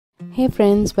Hey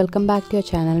friends, welcome back to your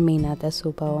channel Meena the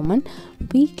Superwoman.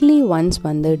 Weekly once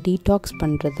வந்து detox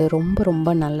பண்ணுறது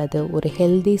ரொம்ப நல்லது ஒரு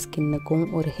ஹெல்தி ஸ்கின்னுக்கும்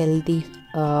ஒரு ஹெல்தி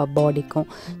பாடிக்கும்.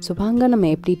 ஸோ வாங்க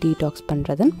நம்ம எப்படி டீடாக்ஸ்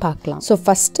பண்ணுறதுன்னு பார்க்கலாம். ஸோ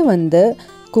ஃபஸ்ட்டு வந்து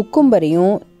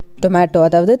குக்கும்பரையும் டொமேட்டோ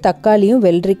அதாவது தக்காளியும்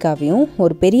வெள்ளரிக்காவையும்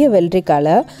ஒரு பெரிய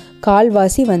வெள்ளரிக்காயில்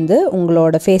கால்வாசி வந்து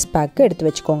உங்களோட ஃபேஸ் பேக்கு எடுத்து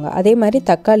வச்சுக்கோங்க. அதே மாதிரி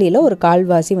தக்காளியில் ஒரு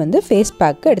கால்வாசி வந்து ஃபேஸ்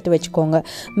பேக்கு எடுத்து வச்சுக்கோங்க.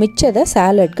 மிச்சதை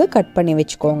சாலட்க்கு கட் பண்ணி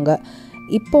வச்சுக்கோங்க.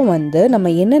 இப்போ வந்து நம்ம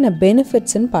என்னென்ன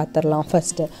பெனிஃபிட்ஸ்ன்னு பார்த்துடலாம்.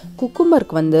 ஃபஸ்ட்டு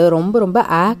குக்கும்பருக்கு வந்து ரொம்ப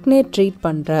ஆக்னே ட்ரீட்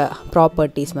பண்ணுற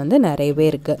ப்ராப்பர்ட்டிஸ் வந்து நிறையவே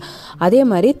இருக்குது. அதே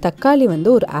மாதிரி தக்காளி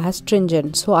வந்து ஒரு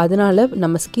ஆஸ்ட்ரிஞ்சன்ட். ஸோ அதனால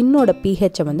நம்ம ஸ்கின்னோட pHஐ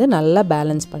வந்து நல்லா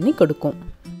பேலன்ஸ் பண்ணி கொடுக்கும்.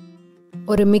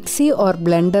 ஒரு மிக்ஸி ஆர்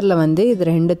பிளெண்டரில் வந்து இது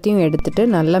ரெண்டுத்தையும் எடுத்துகிட்டு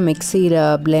நல்லா மிக்ஸியில்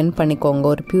பிளெண்ட் பண்ணிக்கோங்க.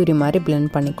 ஒரு பியூரி மாதிரி பிளெண்ட்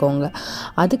பண்ணிக்கோங்க.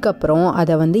 அதுக்கப்புறம்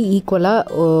அதை வந்து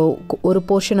ஈக்குவலாக ஒரு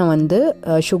போர்ஷனை வந்து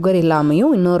சுகர்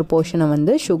இல்லாமையும் இன்னொரு போர்ஷனை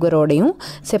வந்து சுகரோடையும்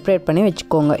செப்பரேட் பண்ணி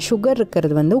வச்சுக்கோங்க. சுகர்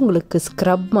இருக்கிறது வந்து உங்களுக்கு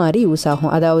ஸ்க்ரப் மாதிரி யூஸ்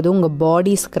ஆகும். அதாவது உங்கள்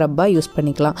பாடி ஸ்க்ரப்பாக யூஸ்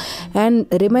பண்ணிக்கலாம்.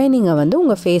 அண்ட் ரிமைனிங்கை வந்து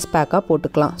உங்கள் ஃபேஸ் பேக்காக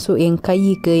போட்டுக்கலாம். ஸோ என்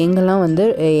கைக்கு எங்கெல்லாம் வந்து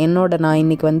நான்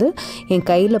இன்றைக்கி வந்து என்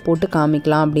கையில் போட்டு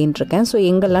காமிக்கலாம் அப்படின்ட்டுருக்கேன். ஸோ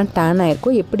எங்கெல்லாம் டேன் ஆயிருக்கும்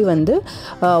எப்படி வந்து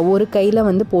ஒரு கையில்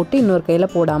வந்து போட்டு இன்னொரு கையில்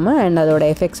போடாமல் அண்ட் அதோட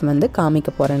எஃபெக்ட்ஸ் வந்து காமிக்க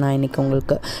போகிறேன் நான் இன்றைக்கி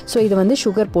உங்களுக்கு. ஸோ இதை வந்து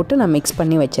சுகர் போட்டு நான் மிக்ஸ்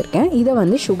பண்ணி வச்சுருக்கேன். இதை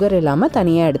வந்து சுகர் இல்லாமல்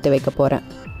தனியாக எடுத்து வைக்க போகிறேன்.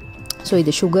 ஸோ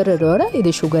இது சுகரோட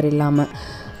இது சுகர் இல்லாமல்.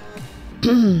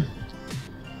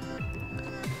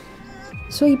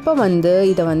 ஸோ இப்போ வந்து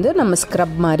இதை வந்து நம்ம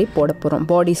ஸ்க்ரப் மாதிரி போட போகிறோம்.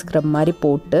 பாடி ஸ்க்ரப் மாதிரி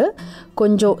போட்டு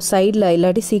கொஞ்சம் சைடில்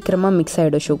இல்லாட்டி சீக்கிரமாக மிக்ஸ்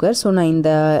ஆகிடும் சுகர். ஸோ நான் இந்த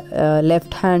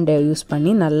லெஃப்ட் ஹேண்டை யூஸ்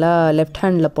பண்ணி நல்லா லெஃப்ட்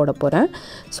ஹேண்டில் போட போகிறேன்.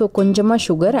 ஸோ கொஞ்சமாக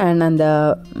சுகர் அண்ட் அந்த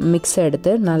மிக்ஸை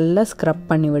எடுத்து நல்லா ஸ்க்ரப்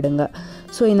பண்ணி விடுங்க.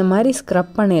 ஸோ இந்த மாதிரி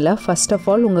ஸ்க்ரப் பண்ணையில் ஃபஸ்ட் ஆஃப்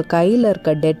ஆல் உங்கள் கையில்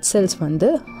இருக்க டெட் செல்ஸ் வந்து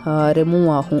ரிமூவ்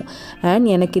ஆகும். அண்ட்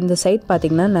எனக்கு இந்த சைட்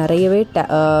பார்த்திங்கன்னா நிறையவே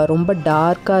ரொம்ப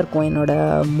டார்க்காக இருக்கும்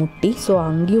என்னோடய முட்டி. ஸோ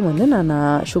அங்கேயும் வந்து நான்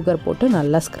சுகர் போட்டு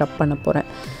நல்லா ஸ்க்ரப் பண்ண போகிறேன்.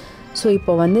 ஸோ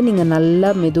இப்போ வந்து நீங்கள் நல்லா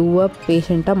மெதுவாக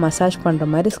பேஷண்ட்டாக மசாஜ் பண்ணுற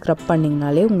மாதிரி ஸ்க்ரப்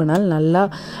பண்ணிங்கனாலே உங்களால் நல்லா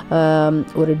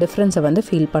ஒரு டிஃப்ரென்ஸை வந்து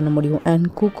ஃபீல் பண்ண முடியும். அண்ட்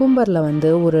குக்கும்பரில்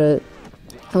வந்து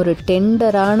ஒரு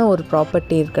டெண்டரான ஒரு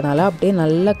ப்ராப்பர்ட்டி இருக்கனால அப்படியே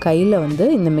நல்லா கையில் வந்து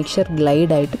இந்த மிக்சர்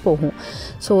கிளைட் ஆகிட்டு போகும்.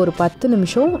 ஸோ ஒரு 10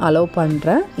 நிமிஷம் அலோவ்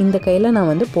பண்ணுறேன். இந்த கையில் நான்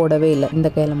வந்து போடவே இல்லை, இந்த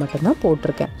கையில் மட்டும்தான்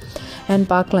போட்டிருக்கேன். அண்ட்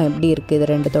பார்க்கலாம் எப்படி இருக்குது இது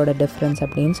ரெண்டுத்தோட டிஃப்ரென்ஸ்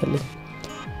அப்படின்னு சொல்லி.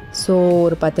 ஸோ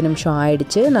ஒரு 10 நிமிஷம்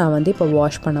ஆயிடுச்சு. நான் வந்து இப்போ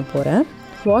வாஷ் பண்ண போகிறேன்.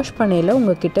 வாஷ் பண்ணையில்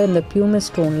உங்கள்கிட்ட இந்த பியூமிஸ்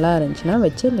ஸ்டோன்லாம் இருந்துச்சுன்னா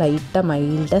வச்சு லைட்டாக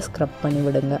மைல்டாக ஸ்க்ரப் பண்ணி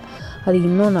விடுங்க. அது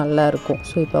இன்னும் நல்லாயிருக்கும்.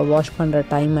 ஸோ இப்போ வாஷ் பண்ணுற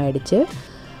டைம் ஆகிடுச்சு.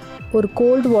 ஒரு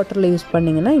கோல்டு வாட்டரில் யூஸ்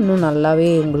பண்ணிங்கன்னா இன்னும் நல்லாவே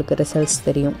உங்களுக்கு ரிசல்ட்ஸ்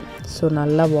தெரியும். ஸோ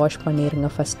நல்லா வாஷ் பண்ணிடுங்க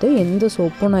ஃபஸ்ட்டு. எந்த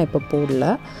சோப்பும் நான் இப்போ போடல.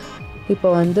 இப்போ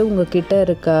வந்து உங்கள் கிட்டே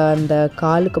இருக்க அந்த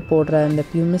காலுக்கு போடுற அந்த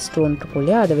பியூமிஸ் ஸ்டோன் இருக்கும்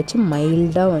இல்லையா, அதை வச்சு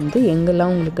மைல்டாக வந்து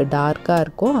எங்கெல்லாம் உங்களுக்கு டார்க்காக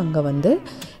இருக்கோ அங்கே வந்து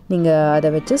நீங்கள்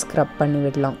அதை வச்சு ஸ்க்ரப் பண்ணி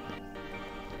விடலாம்.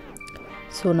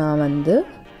 ஸோ நான் வந்து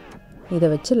இதை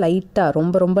வச்சு லைட்டாக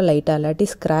ரொம்ப லைட்டாக இல்லாட்டி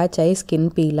ஸ்க்ராட்ச் ஆகி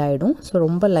ஸ்கின் பீல் ஆகிடும். ஸோ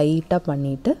ரொம்ப லைட்டாக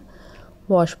பண்ணிவிட்டு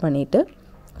வாஷ் பண்ணிவிட்டு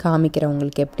காமிக்கிறேன்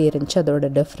உங்களுக்கு எப்படி இருந்துச்சு அதோட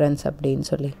டிஃப்ரென்ஸ் அப்படின்னு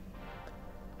சொல்லி.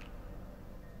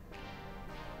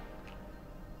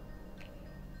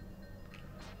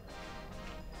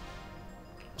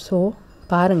 ஸோ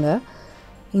பாருங்கள்,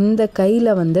 இந்த கையில்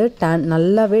வந்து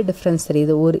நல்லாவே டிஃப்ரென்ஸ்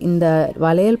தெரியுது. இந்த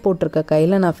வளையல் போட்டிருக்க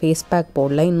கையில் நான் ஃபேஸ் பேக்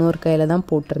போடல, இன்னொரு கையில் தான்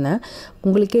போட்டிருந்தேன்.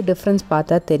 உங்களுக்கே டிஃப்ரென்ஸ்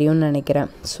பார்த்தா தெரியும்னு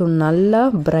நினைக்கிறேன். ஸோ நல்லா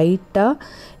பிரைட்டாக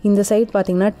இந்த சைட்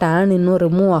பார்த்திங்கன்னா டேன் இன்னும்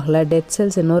ரிமூவ் ஆகலை, டெட்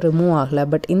செல்ஸ் இன்னும் ரிமூவ் ஆகலை.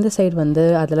 பட் இந்த சைடு வந்து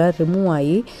அதெல்லாம் ரிமூவ்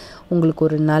ஆகி உங்களுக்கு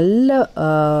ஒரு நல்ல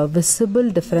விசிபிள்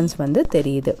டிஃப்ரென்ஸ் வந்து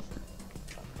தெரியுது.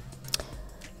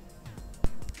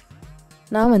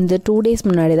 நான் வந்து 2 days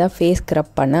முன்னாடி தான் ஃபேஸ் ஸ்க்ரப்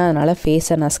பண்ணேன். அதனால்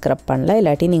ஃபேஸை நான் ஸ்க்ரப் பண்ணல.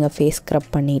 இல்லாட்டி நீங்கள் ஃபேஸ் ஸ்க்ரப்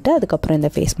பண்ணிவிட்டு அதுக்கப்புறம்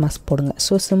இந்த ஃபேஸ் மாஸ்க் போடுங்க.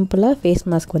 ஸோ சிம்பிளாக ஃபேஸ்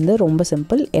மாஸ்க் வந்து ரொம்ப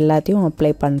சிம்பிள். எல்லாத்தையும்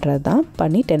அப்ளை பண்ணுறது தான்.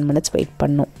 பண்ணி 10 minutes வெயிட்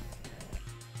பண்ணணும்.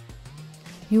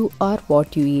 You are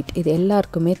what you eat. இது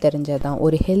எல்லாருக்குமே தெரிஞ்சது தான்.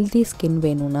 ஒரு ஹெல்தி ஸ்கின்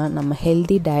வேணும்னா நம்ம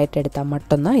ஹெல்தி டயட் எடுத்தால்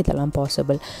மட்டும்தான் இதெல்லாம்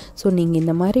பாசிபிள். ஸோ நீங்கள்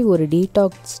இந்த மாதிரி ஒரு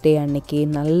டீடாக்ஸ் டே அன்னைக்கு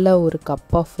நல்ல ஒரு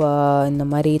கப் ஆஃப் இந்த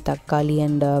மாதிரி தக்காளி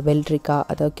அண்ட் வெள்ளரிக்காய்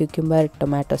அதாவது குக்கும்பர்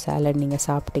டொமேட்டோ சாலட் நீங்கள்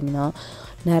சாப்பிட்டிங்கன்னா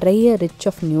நிறைய ரிச்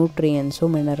ஆஃப்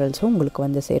நியூட்ரியன்ஸும் மினரல்ஸும் உங்களுக்கு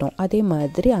வந்து சேரும். அதே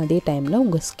மாதிரி அதே டைமில்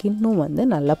உங்கள் ஸ்கின்னும் வந்து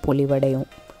நல்லா பொலிவடையும்.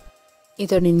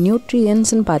 இதோட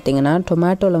நியூட்ரியன்ஸ்னு பார்த்தீங்கன்னா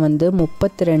டொமேட்டோவில் வந்து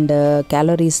 32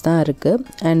 கேலரிஸ் தான் இருக்குது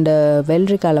அண்டு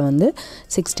வெள்ளரிக்காயில் வந்து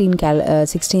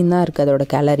 16 தான் இருக்குது அதோட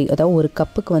கேலரி. அதாவது ஒரு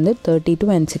கப்புக்கு வந்து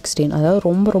 32 and 16, அதாவது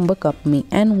ரொம்ப ரொம்ப கம்மி.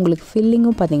 அண்ட் உங்களுக்கு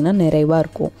ஃபில்லிங்கும் பார்த்திங்கன்னா நிறைவாக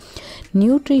இருக்கும்.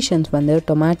 நியூட்ரிஷன்ஸ் வந்து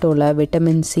டொமேட்டோவில்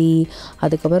விட்டமின் சி,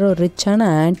 அதுக்கப்புறம் ரிச்சான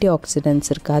ஆன்டி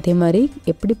ஆக்சிடென்ட்ஸ் இருக்குது. அதே மாதிரி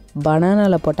எப்படி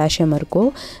பனானாவில் பொட்டாசியம் இருக்கோ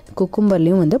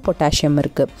குக்கும்பர்லேயும் வந்து பொட்டாசியம்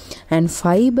இருக்குது. அண்ட்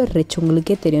ஃபைபர் ரிச்,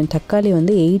 உங்களுக்கே தெரியும் தக்காளி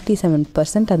வந்து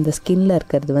 87% அந்த ஸ்கின்னில்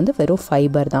இருக்கிறது வந்து வெறும்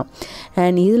ஃபைபர் தான்.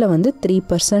 அண்ட் இதில் வந்து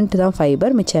 3% தான்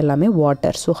ஃபைபர், மிச்சம் எல்லாமே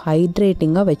வாட்டர். ஸோ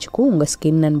ஹைட்ரேட்டிங்காக வச்சுக்கும் உங்கள்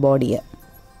ஸ்கின் அண்ட் பாடியை.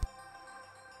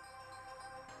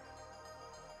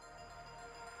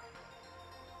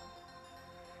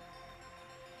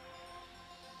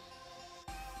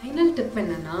 ஃபைனல் டிப்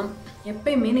என்னென்னா,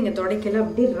 எப்பயுமே நீங்கள் துடைக்கல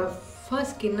அப்படியே ரஃப்பாக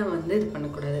ஸ்கின்னை வந்து இது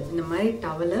பண்ணக்கூடாது. இந்த மாதிரி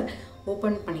டவலை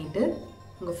ஓப்பன் பண்ணிவிட்டு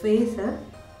உங்கள் ஃபேஸை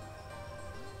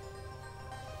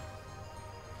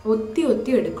ஒத்தி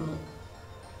ஒத்தி எடுக்கணும்.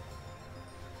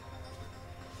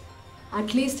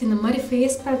 அட்லீஸ்ட் இந்த மாதிரி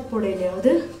ஃபேஸ் பேக்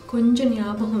போடையிலையாவது கொஞ்சம்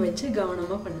ஞாபகம் வச்சு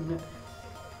கவனமாக பண்ணுங்கள்.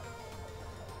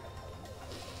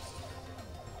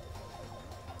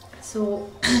 ஸோ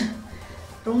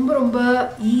ரொம்ப ரொம்ப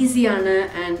ஈஸியான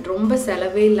அண்ட் ரொம்ப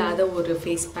செலவே இல்லாத ஒரு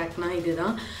ஃபேஸ் பேக்னால் இது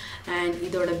தான். அண்ட்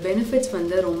இதோட பெனிஃபிட்ஸ்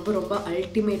வந்து ரொம்ப ரொம்ப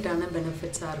அல்டிமேட்டான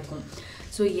பெனிஃபிட்ஸாக இருக்கும்.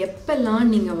 ஸோ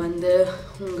எப்போல்லாம் நீங்கள் வந்து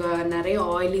உங்கள் நிறைய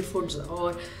ஆயிலி ஃபுட்ஸ்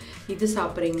ஆர் இது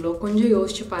சாப்பிட்றீங்களோ கொஞ்சம்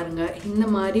யோசிச்சு பாருங்கள். இந்த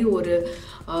மாதிரி ஒரு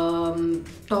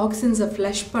டாக்ஸின்ஸை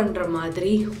ஃப்ளஷ் பண்ணுற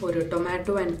மாதிரி ஒரு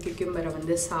டொமேட்டோ அண்ட் கியூக்கம்பரை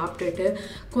வந்து சாப்பிட்டுட்டு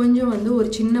கொஞ்சம் வந்து ஒரு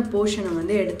சின்ன போர்ஷனை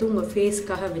வந்து எடுத்து உங்கள்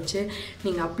ஃபேஸ்க்காக வச்சு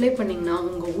நீங்கள் அப்ளை பண்ணிங்கன்னா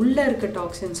உங்கள் உள்ளே இருக்க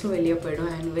டாக்ஸின்ஸும் வெளியே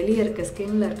போயிடும் அண்ட் வெளியே இருக்க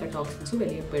ஸ்கின்னில் இருக்க டாக்ஸின்ஸும்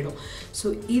வெளியே போயிடும்.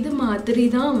 ஸோ இது மாதிரி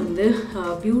தான் வந்து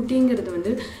பியூட்டிங்கிறது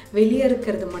வந்து வெளியே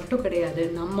இருக்கிறது மட்டும் கிடையாது,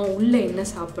 நம்ம உள்ளே என்ன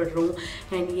சாப்பிட்றோம்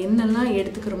அண்ட் என்னெல்லாம்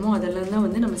எடுத்துக்கிறோமோ அதெல்லாம் தான்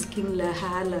வந்து நம்ம ஸ்கின்னில்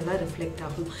ஹேர்லலாம் ரிஃப்ளெக்ட்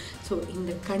ஆகும். ஸோ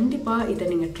இந்த கண்டிப்பாக இதை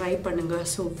நீங்கள் ட்ரை பண்ணுங்கள்.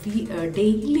 ஸோ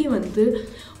டெய்லி வந்து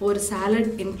ஒரு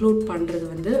சாலட் இன்க்ளூட் பண்ணுறது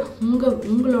வந்து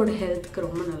உங்களோட ஹெல்த்துக்கு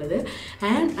ரொம்ப நல்லது.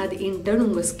 அண்ட் அது இன்டர்ன்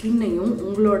உங்கள் ஸ்கின்னையும்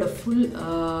உங்களோட ஃபுல்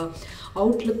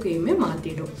அவுட்லுக்கையுமே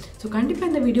மாற்றிடும். ஸோ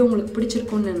கண்டிப்பாக இந்த வீடியோ உங்களுக்கு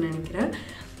பிடிச்சிருக்குன்னு நான் நினைக்கிறேன்.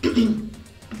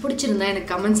 பிடிச்சிருந்தா எனக்கு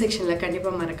கமெண்ட் செக்ஷனில்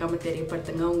கண்டிப்பாக மறக்காமல்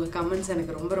தெரியப்படுத்துங்க. உங்கள் கமெண்ட்ஸ்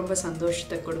எனக்கு ரொம்ப ரொம்ப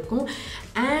சந்தோஷத்தை கொடுக்கும்.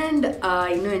 அண்ட்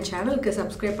இன்னும் என் சேனலுக்கு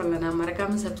சப்ஸ்கிரைப் பண்ணலன்னா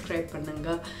மறக்காமல் சப்ஸ்கிரைப்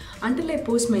பண்ணுங்கள். Until I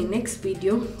post my next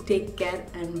video, take care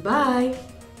and bye.